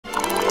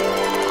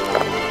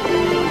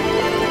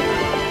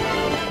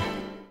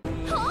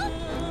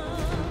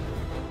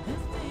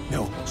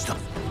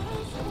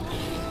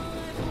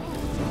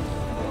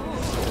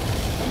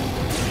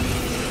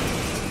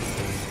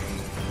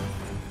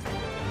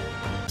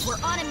We're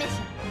on a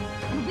mission,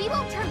 and we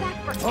won't turn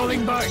back for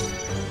Falling back!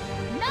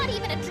 Not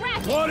even a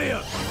dragon!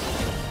 Warrior!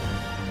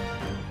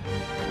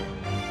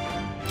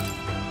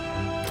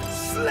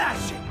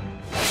 Slashing!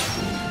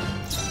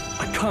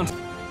 I can't.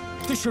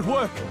 This should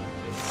work.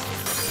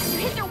 You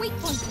hit their weak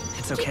point.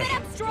 It's okay. Keep it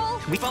up, Stroll.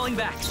 We falling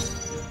back.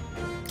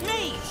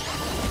 Mage!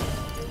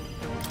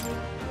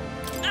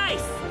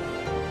 Ice!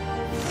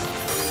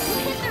 You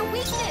hit their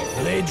weakness.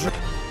 Blade.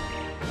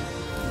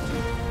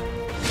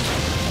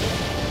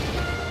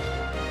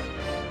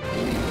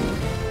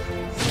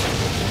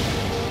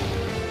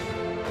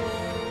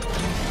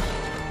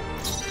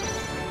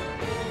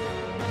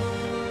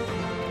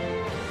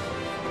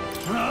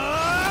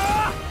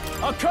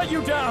 I'll cut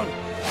you down!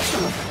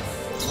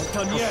 Not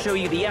done yet. I'll show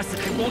you the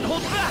essence that won't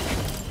hold back!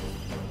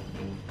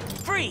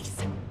 Freeze!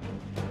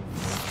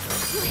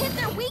 You hit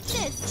their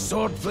weakness.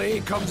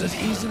 Swordplay comes as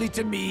easily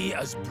to me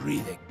as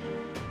breathing.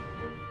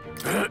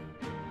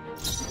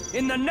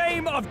 In the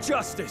name of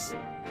justice!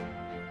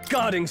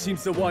 Guarding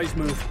seems the wise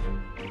move.